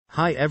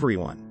Hi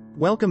everyone.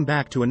 Welcome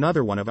back to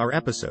another one of our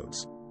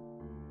episodes.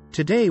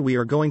 Today we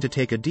are going to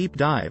take a deep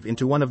dive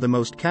into one of the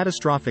most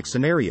catastrophic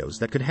scenarios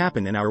that could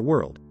happen in our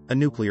world, a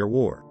nuclear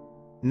war.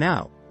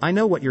 Now, I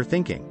know what you're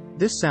thinking,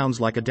 this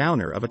sounds like a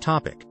downer of a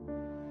topic.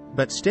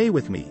 But stay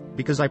with me,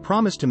 because I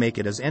promise to make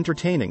it as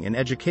entertaining and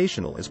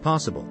educational as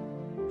possible.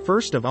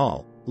 First of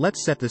all,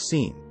 let's set the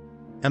scene.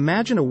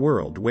 Imagine a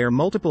world where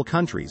multiple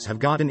countries have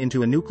gotten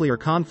into a nuclear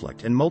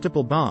conflict and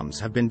multiple bombs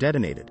have been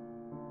detonated.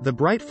 The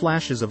bright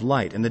flashes of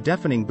light and the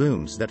deafening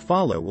booms that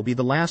follow will be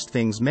the last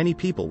things many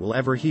people will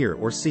ever hear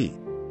or see.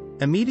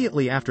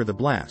 Immediately after the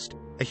blast,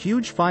 a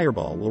huge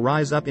fireball will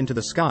rise up into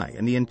the sky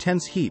and the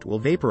intense heat will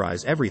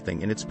vaporize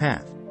everything in its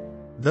path.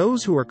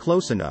 Those who are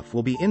close enough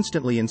will be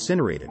instantly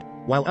incinerated,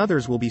 while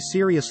others will be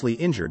seriously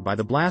injured by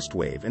the blast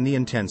wave and the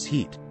intense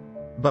heat.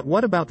 But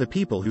what about the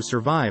people who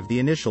survive the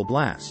initial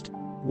blast?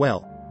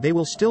 Well, they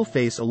will still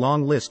face a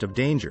long list of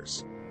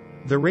dangers.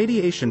 The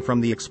radiation from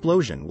the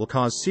explosion will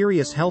cause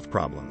serious health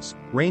problems,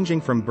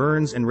 ranging from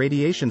burns and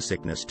radiation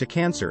sickness to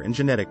cancer and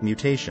genetic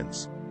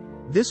mutations.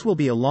 This will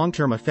be a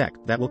long-term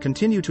effect that will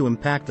continue to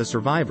impact the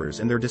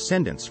survivors and their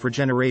descendants for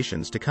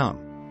generations to come.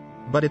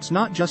 But it's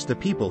not just the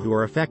people who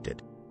are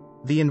affected.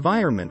 The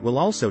environment will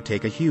also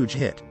take a huge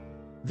hit.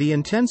 The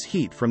intense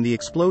heat from the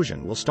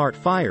explosion will start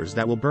fires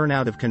that will burn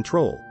out of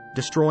control,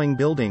 destroying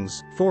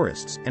buildings,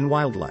 forests, and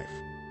wildlife.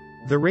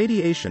 The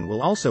radiation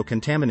will also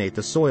contaminate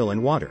the soil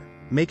and water,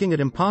 making it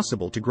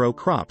impossible to grow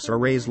crops or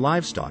raise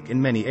livestock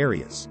in many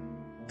areas.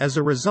 As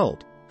a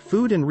result,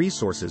 food and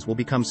resources will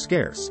become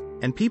scarce,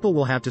 and people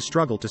will have to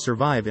struggle to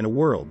survive in a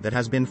world that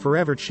has been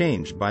forever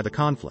changed by the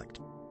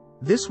conflict.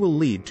 This will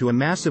lead to a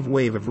massive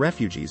wave of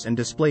refugees and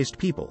displaced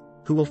people,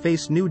 who will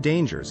face new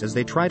dangers as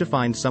they try to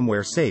find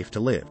somewhere safe to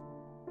live.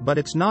 But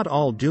it's not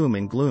all doom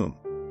and gloom.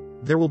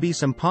 There will be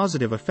some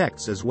positive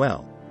effects as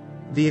well.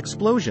 The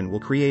explosion will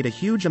create a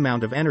huge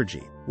amount of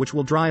energy, which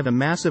will drive a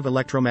massive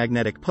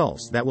electromagnetic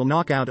pulse that will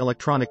knock out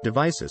electronic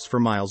devices for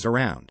miles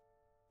around.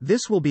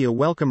 This will be a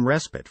welcome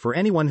respite for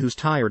anyone who's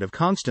tired of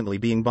constantly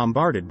being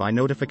bombarded by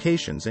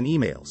notifications and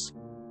emails.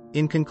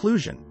 In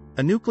conclusion,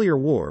 a nuclear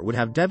war would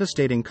have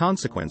devastating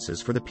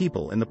consequences for the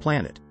people and the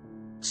planet.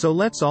 So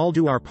let's all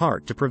do our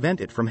part to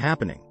prevent it from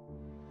happening.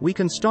 We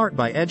can start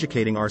by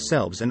educating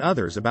ourselves and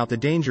others about the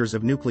dangers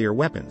of nuclear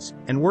weapons,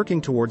 and working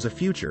towards a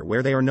future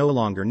where they are no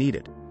longer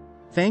needed.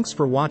 Thanks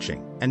for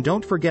watching, and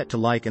don't forget to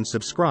like and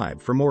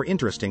subscribe for more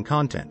interesting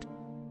content.